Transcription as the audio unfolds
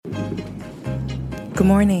Good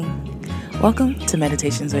morning. Welcome to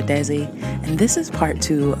Meditations with Desi, and this is part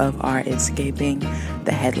 2 of our Escaping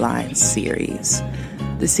the Headlines series.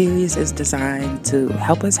 The series is designed to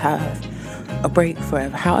help us have a break for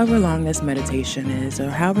however long this meditation is, or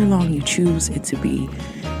however long you choose it to be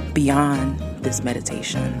beyond this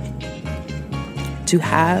meditation. To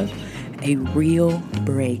have a real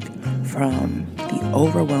break from the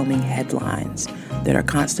overwhelming headlines that are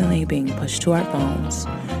constantly being pushed to our phones,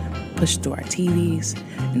 pushed to our TVs,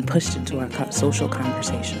 and pushed into our social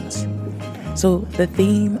conversations. So the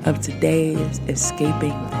theme of today's Escaping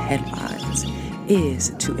the Headlines is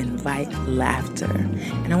to invite laughter.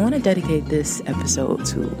 And I want to dedicate this episode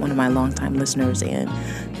to one of my longtime listeners and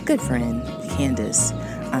good friend, Candace.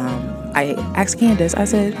 I asked Candace, I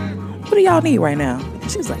said, what do y'all need right now? And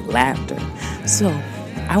she was like, laughter. So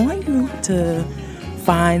I want you to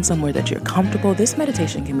find somewhere that you're comfortable. This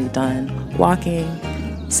meditation can be done walking,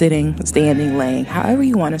 sitting, standing, laying, however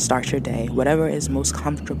you want to start your day, whatever is most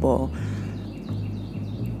comfortable.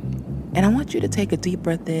 And I want you to take a deep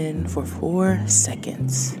breath in for 4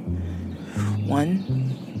 seconds.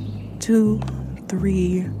 1, 2,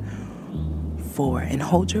 3, 4. And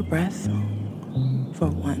hold your breath for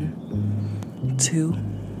 1, 2,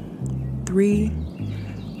 3,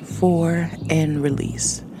 4, and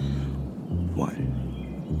release.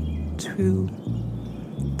 1, 2,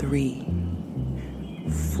 3,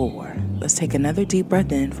 4. Let's take another deep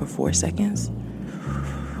breath in for 4 seconds.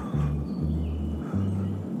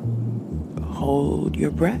 Hold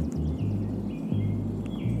your breath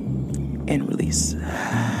and release.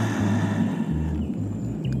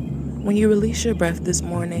 When you release your breath this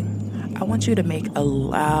morning, I want you to make a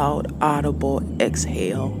loud, audible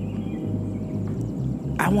exhale.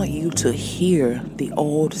 I want you to hear the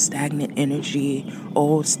old stagnant energy,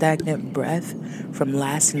 old stagnant breath from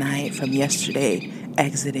last night, from yesterday,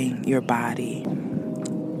 exiting your body.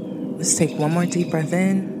 Let's take one more deep breath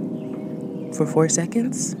in for 4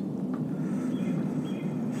 seconds.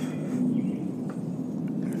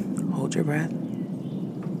 Hold your breath.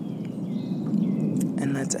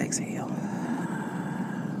 And let's exhale.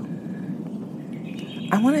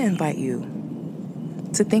 I want to invite you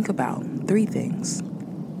to think about 3 things.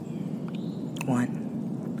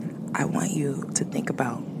 1, I want you to think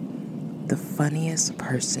about the funniest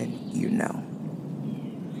person you know.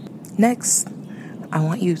 Next, I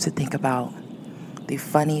want you to think about the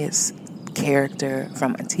funniest character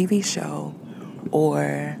from a TV show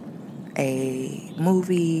or a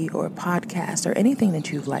movie or a podcast or anything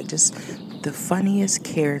that you've liked. Just the funniest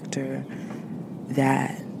character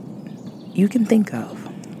that you can think of.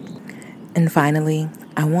 And finally,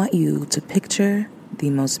 I want you to picture the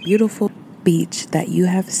most beautiful beach that you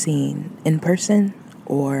have seen in person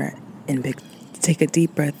or in picture. Take a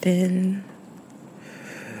deep breath in.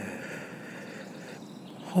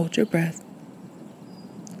 Hold your breath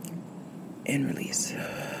and release.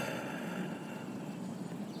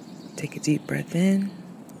 Take a deep breath in.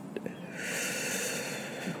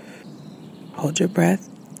 Hold your breath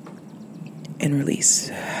and release.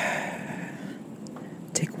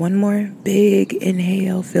 Take one more big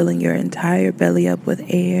inhale, filling your entire belly up with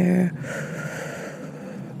air.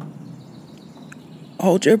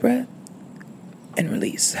 Hold your breath and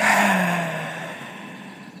release.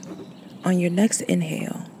 On your next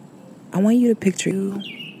inhale, I want you to picture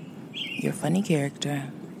your funny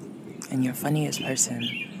character and your funniest person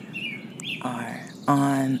are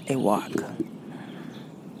on a walk.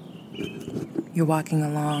 You're walking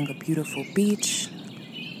along a beautiful beach.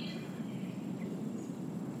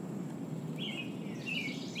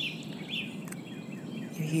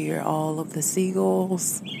 You hear all of the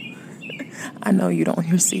seagulls. I know you don't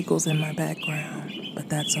hear seagulls in my background, but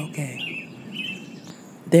that's okay.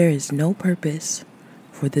 There is no purpose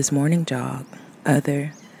for this morning jog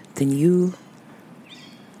other than you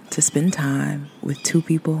to spend time with 2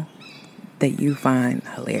 people that you find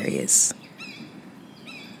hilarious.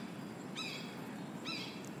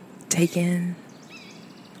 Take in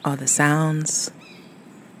all the sounds.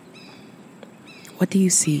 What do you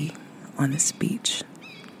see on this beach?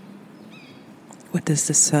 What does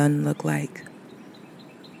the sun look like?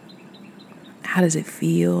 How does it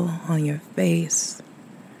feel on your face?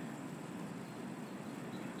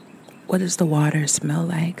 What does the water smell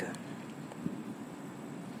like?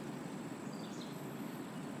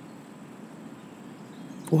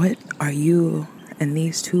 What are you and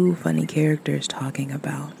these 2 funny characters talking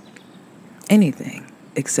about? Anything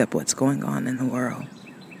except what's going on in the world.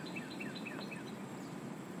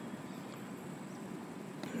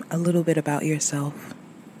 A little bit about yourself.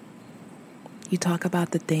 You talk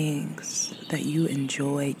about the things that you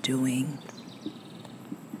enjoy doing.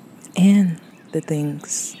 And the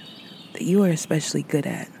things that you are especially good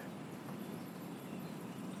at.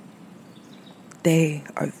 They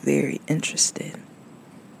are very interested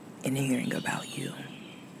in hearing about you.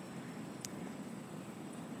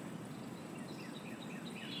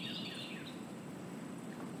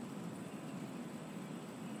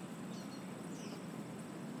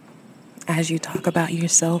 As you talk about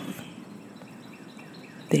yourself,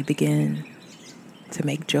 they begin to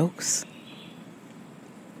make jokes,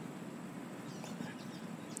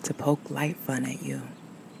 to poke light fun at you.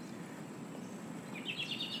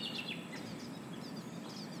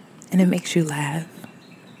 And it makes you laugh.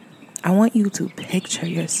 I want you to picture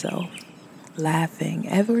yourself laughing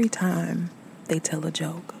every time they tell a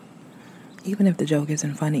joke, even if the joke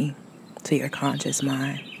isn't funny to your conscious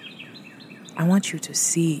mind. I want you to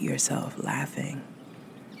see yourself laughing.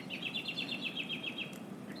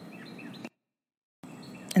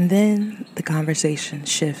 And then the conversation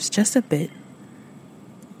shifts just a bit.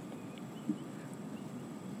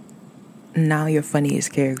 Now your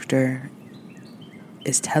funniest character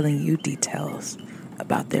is telling you details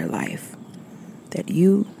about their life that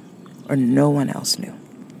you or no one else knew.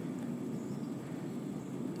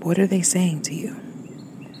 What are they saying to you?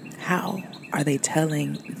 How are they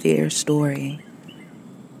telling their story?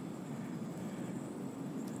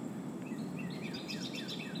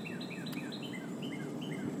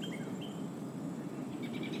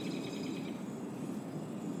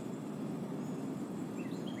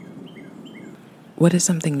 What is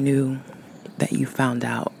something new that you found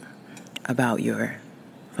out about your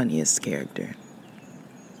funniest character?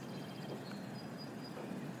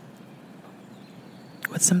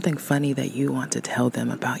 What's something funny that you want to tell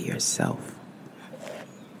them about yourself?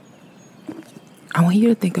 I want you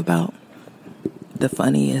to think about the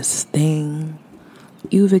funniest thing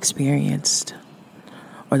you've experienced,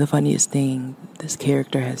 or the funniest thing this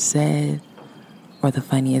character has said, or the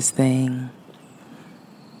funniest thing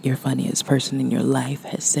your funniest person in your life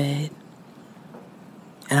has said.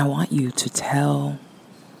 And I want you to tell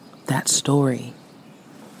that story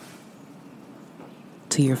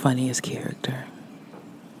to your funniest character.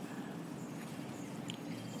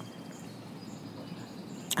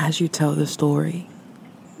 As you tell the story,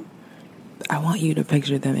 I want you to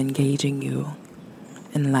picture them engaging you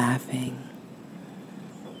and laughing.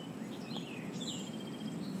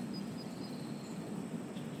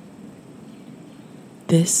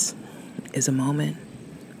 This is a moment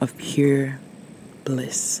of pure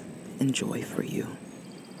bliss and joy for you.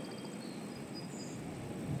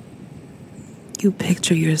 You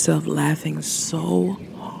picture yourself laughing so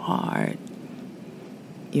hard,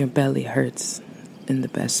 your belly hurts in the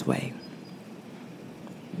best way.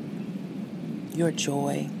 Your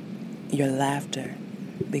joy, your laughter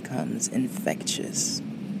becomes infectious.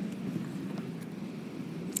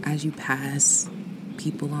 As you pass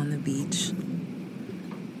people on the beach,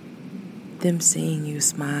 them seeing you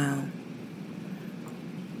smile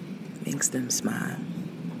makes them smile.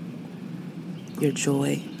 Your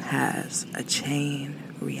joy has a chain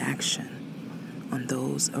reaction on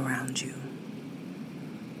those around you.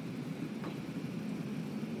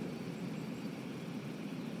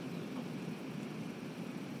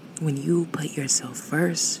 When you put yourself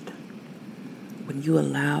first, when you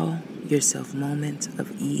allow yourself moments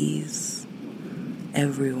of ease,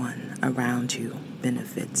 everyone around you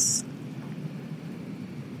benefits.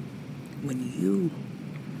 When you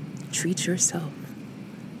treat yourself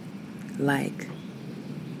like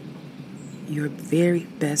your very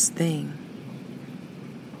best thing,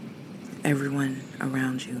 everyone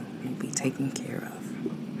around you will be taken care of.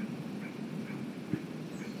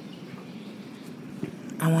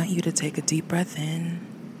 I want you to take a deep breath in,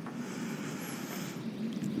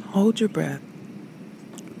 hold your breath,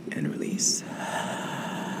 and release.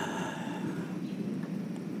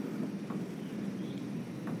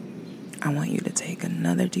 I want you to take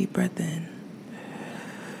another deep breath in,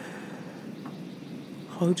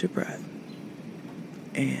 hold your breath,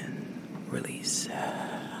 and release.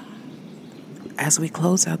 As we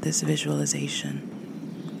close out this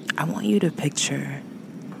visualization, I want you to picture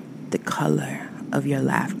the color of your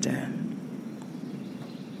laughter.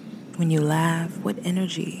 When you laugh, what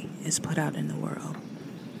energy is put out in the world?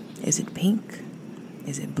 Is it pink?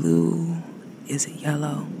 Is it blue? Is it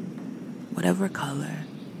yellow? Whatever color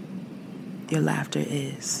your laughter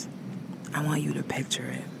is, I want you to picture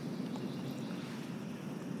it.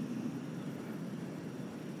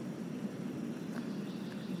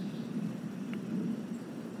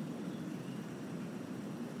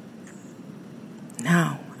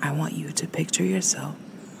 Now, I want you to picture yourself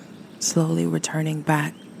slowly returning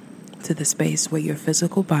back to the space where your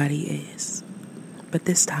physical body is. But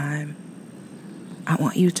this time, I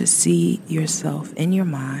want you to see yourself in your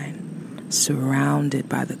mind surrounded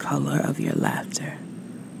by the color of your laughter.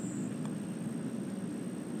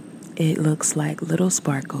 It looks like little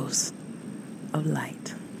sparkles of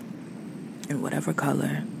light in whatever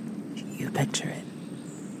color you picture it.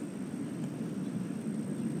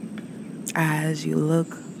 As you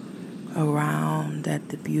look around at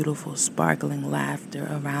the beautiful sparkling laughter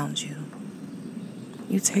around you,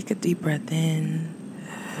 you take a deep breath in,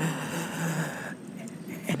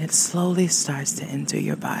 and it slowly starts to enter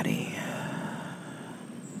your body.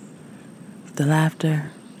 The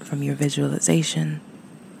laughter from your visualization,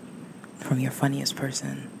 from your funniest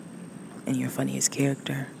person and your funniest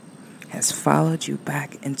character, has followed you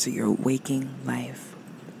back into your waking life.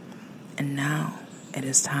 And now it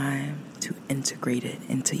is time to integrate it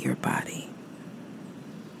into your body.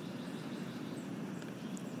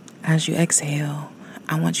 As you exhale,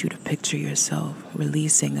 I want you to picture yourself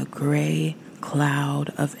releasing a gray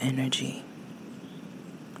cloud of energy.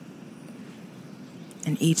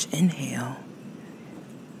 And each inhale,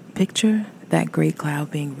 picture that gray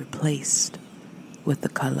cloud being replaced with the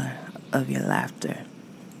color of your laughter.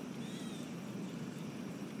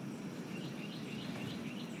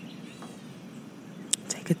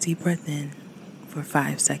 Take a deep breath in for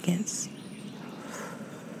 5 seconds.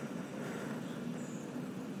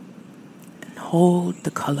 And hold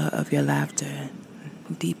the color of your laughter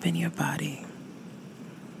deep in your body.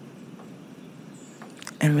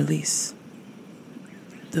 And release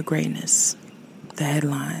the grayness, the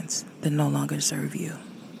headlines that no longer serve you.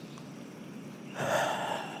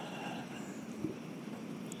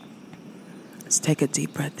 Let's take a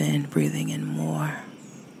deep breath in, breathing in more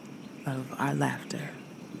of our laughter.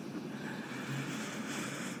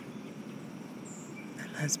 And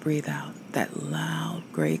let's breathe out that loud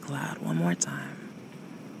gray cloud one more time.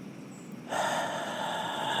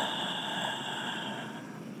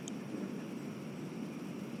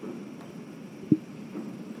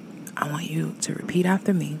 I want you to repeat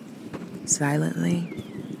after me, silently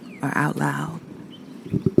or out loud.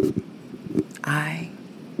 I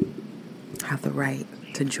have the right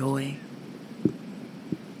to joy.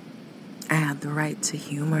 I have the right to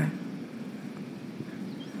humor.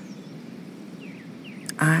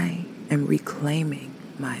 I am reclaiming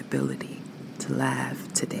my ability to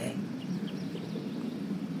laugh today.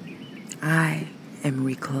 I am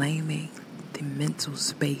reclaiming the mental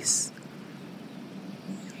space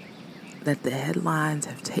that the headlines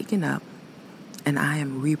have taken up, and I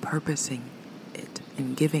am repurposing it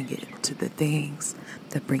and giving it to the things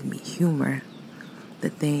that bring me humor,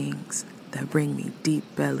 the things that bring me deep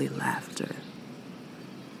belly laughter.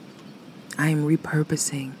 I am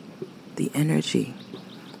repurposing the energy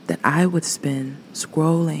that I would spend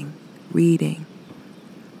scrolling, reading,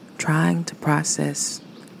 trying to process,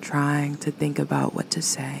 trying to think about what to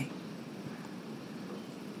say.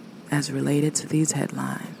 As related to these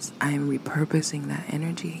headlines, I am repurposing that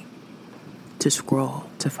energy to scroll,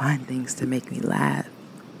 to find things to make me laugh,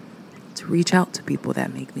 to reach out to people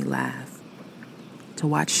that make me laugh, to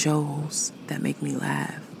watch shows that make me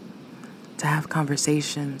laugh, to have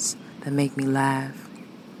conversations that make me laugh.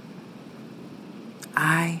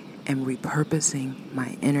 I am repurposing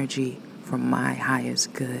my energy for my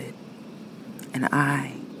highest good. And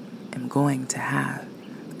I am going to have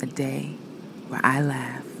a day where I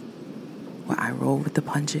laugh, where I roll with the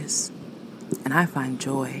punches, and I find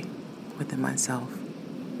joy within myself.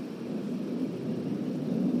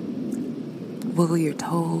 Wiggle your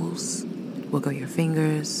toes, wiggle your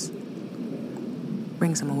fingers,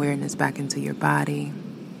 bring some awareness back into your body.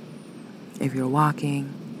 If you're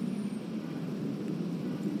walking,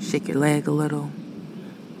 shake your leg a little.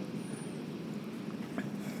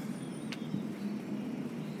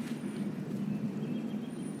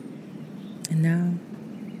 And now,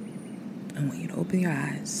 I want you to open your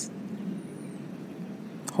eyes.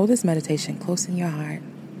 Hold this meditation close in your heart.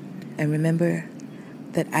 And remember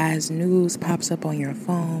that as news pops up on your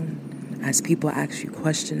phone, as people ask you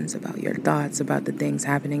questions about your thoughts about the things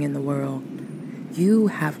happening in the world, you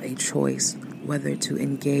have a choice whether to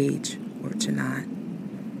engage or to not.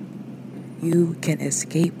 You can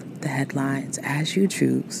escape the headlines as you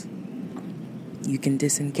choose. You can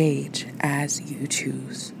disengage as you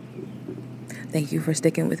choose. Thank you for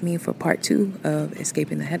sticking with me for part 2 of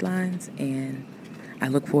Escaping the Headlines, and I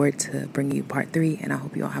look forward to bringing you part 3, and I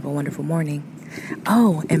hope you all have a wonderful morning.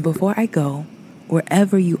 Oh, and before I go,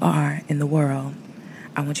 wherever you are in the world,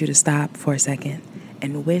 I want you to stop for a second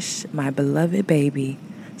and wish my beloved baby,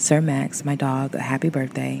 Sir Max, my dog, a happy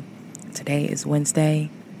birthday. Today is Wednesday,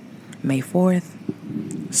 May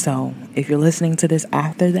 4th. So if you're listening to this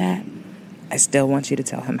after that, I still want you to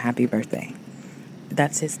tell him happy birthday.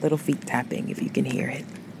 That's his little feet tapping, if you can hear it.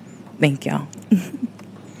 Thank y'all.